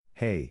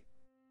Hey!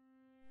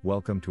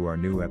 Welcome to our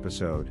new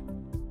episode.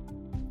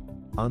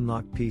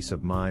 Unlock peace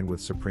of mind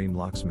with Supreme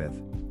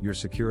Locksmith, your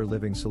secure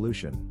living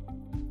solution.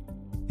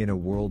 In a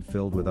world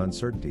filled with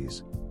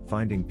uncertainties,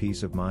 finding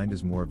peace of mind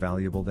is more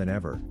valuable than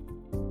ever.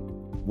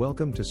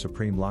 Welcome to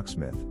Supreme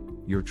Locksmith,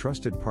 your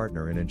trusted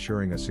partner in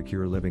ensuring a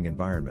secure living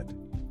environment.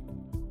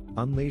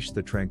 Unleash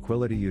the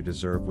tranquility you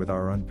deserve with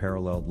our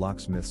unparalleled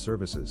locksmith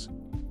services.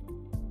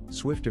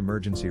 Swift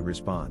emergency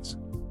response.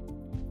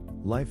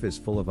 Life is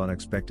full of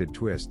unexpected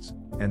twists,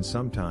 and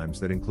sometimes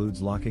that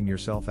includes locking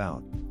yourself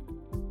out.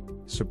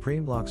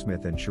 Supreme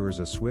Locksmith ensures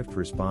a swift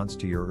response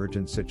to your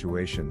urgent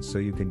situations so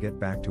you can get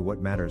back to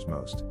what matters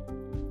most.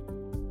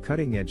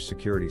 Cutting-edge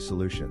security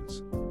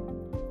solutions.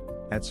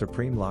 At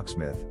Supreme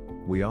Locksmith,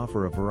 we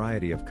offer a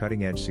variety of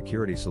cutting-edge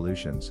security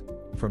solutions,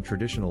 from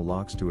traditional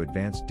locks to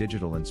advanced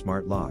digital and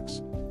smart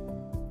locks.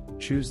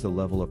 Choose the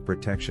level of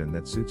protection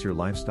that suits your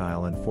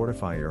lifestyle and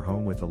fortify your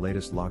home with the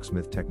latest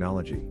locksmith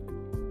technology.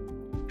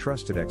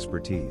 Trusted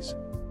expertise.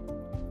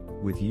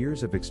 With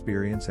years of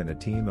experience and a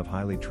team of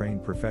highly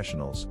trained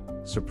professionals,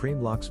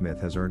 Supreme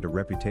Locksmith has earned a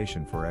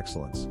reputation for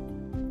excellence.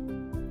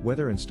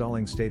 Whether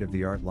installing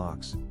state-of-the-art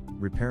locks,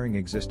 repairing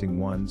existing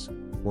ones,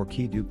 or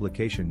key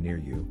duplication near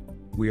you,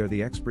 we are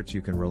the experts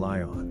you can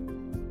rely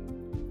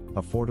on.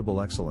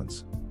 Affordable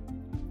excellence.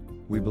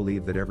 We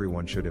believe that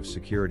everyone should have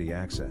security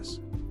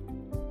access.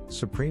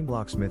 Supreme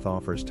Locksmith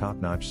offers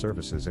top-notch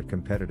services at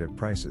competitive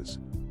prices.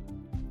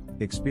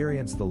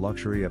 Experience the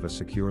luxury of a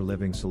secure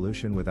living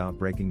solution without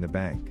breaking the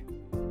bank.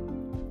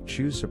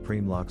 Choose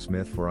Supreme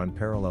Locksmith for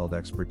unparalleled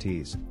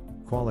expertise,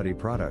 quality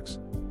products,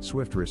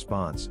 swift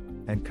response,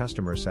 and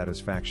customer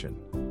satisfaction.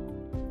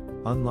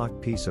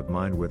 Unlock peace of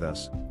mind with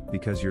us,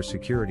 because your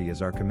security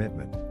is our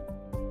commitment.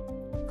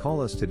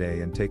 Call us today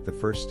and take the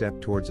first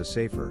step towards a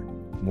safer,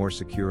 more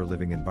secure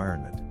living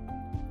environment.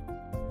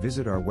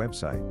 Visit our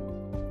website,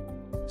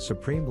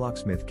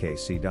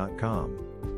 supremelocksmithkc.com.